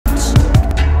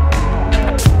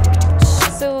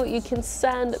you can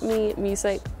send me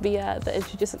music via the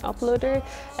Introducing uploader,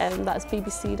 and that's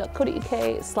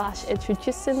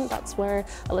bbc.co.uk/introducing. That's where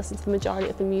I listen to the majority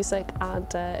of the music,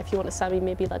 and if you want to send me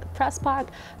maybe like a press pack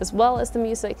as well as the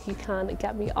music, you can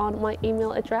get me on my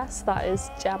email address. That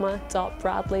is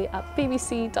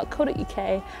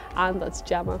gemma.bradley@bbc.co.uk, and that's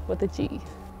Gemma with a G.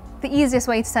 The easiest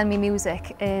way to send me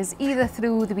music is either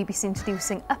through the BBC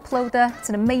Introducing uploader. It's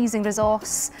an amazing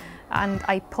resource and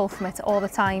I pull from it all the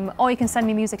time, or you can send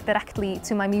me music directly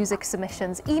to my music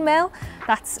submissions email.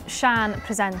 That's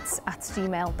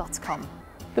shanpresents@gmail.com.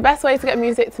 The best way to get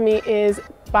music to me is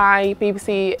by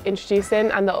BBC Introducing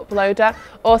and the uploader,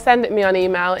 or send it me on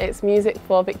email. It's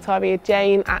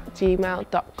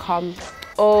musicforvictoriajane@gmail.com.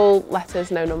 All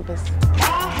letters, no numbers.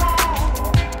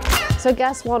 So I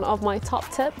guess one of my top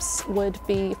tips would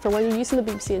be for when you're using the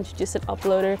BBC Introducing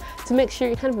uploader to make sure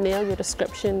you kind of nail your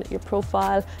description, your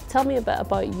profile. Tell me a bit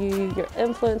about you, your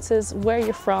influences, where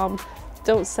you're from.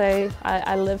 Don't say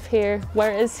I live here,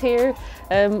 where is here,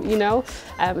 you know.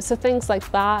 So things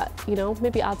like that, you know,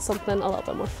 maybe add something a little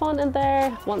bit more fun in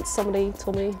there. Once somebody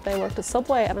told me they worked at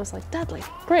Subway and I was like, deadly,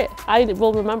 great. I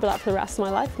will remember that for the rest of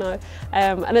my life now.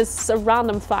 And it's a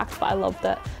random fact, but I loved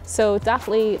it. So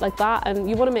definitely like that, and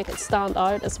you want to make it stand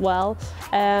out as well.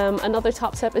 Another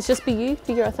top tip is just be you,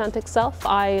 be your authentic self.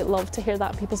 I love to hear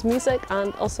that in people's music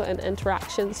and also in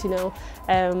interactions, you know.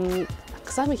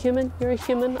 Because I'm a human, you're a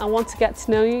human, I want to get to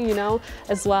know you, you know,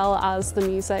 as well as the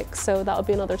music. So that would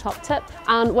be another top tip.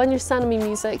 And when you're sending me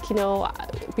music, you know,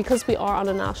 because we are on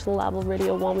a national level,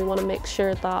 Radio 1, we want to make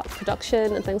sure that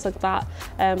production and things like that,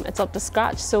 it's up to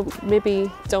scratch. So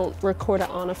maybe don't record it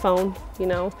on a phone, you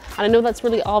know. And I know that's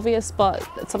really obvious, but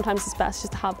sometimes it's best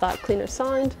just to have that cleaner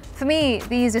sound. For me,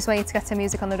 the easiest way to get to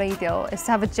music on the radio is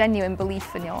to have a genuine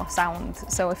belief in your sound.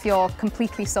 So if you're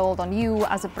completely sold on you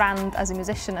as a brand, as a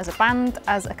musician, as a band,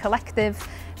 as a collective,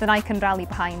 then I can rally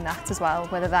behind that as well,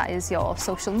 whether that is your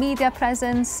social media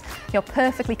presence, your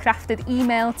perfectly crafted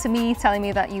email to me telling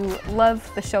me that you love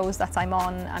the shows that I'm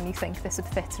on and you think this would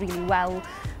fit really well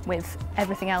with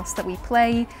everything else that we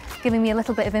play, giving me a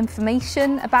little bit of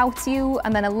information about you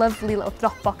and then a lovely little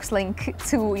Dropbox link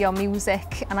to your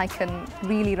music, and I can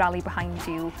really rally behind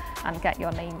you and get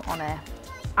your name on air.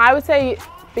 I would say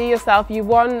be yourself. You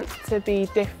want to be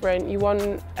different. You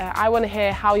want. I want to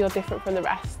hear how you're different from the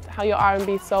rest. How your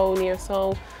R&B soul, neo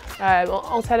soul,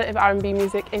 alternative R&B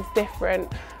music is different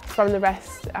from the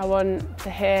rest. I want to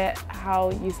hear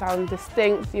how you sound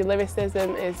distinct. Your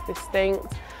lyricism is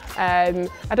distinct. I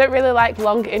don't really like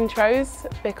long intros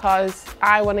because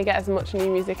I want to get as much new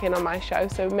music in on my show.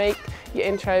 So make your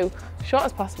intro short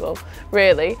as possible,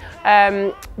 really.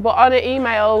 But on an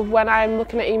email, when I'm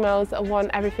looking at emails, I want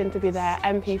everything to be there.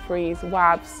 MP3s,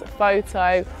 WAVs,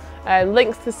 photo,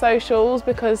 links to socials,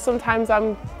 because sometimes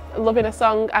I'm loving a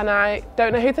song and I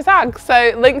don't know who to tag.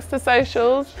 So links to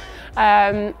socials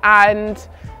and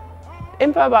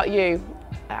info about you.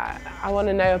 I want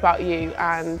to know about you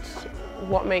and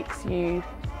what makes you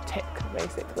tick,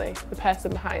 basically, the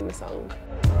person behind the song.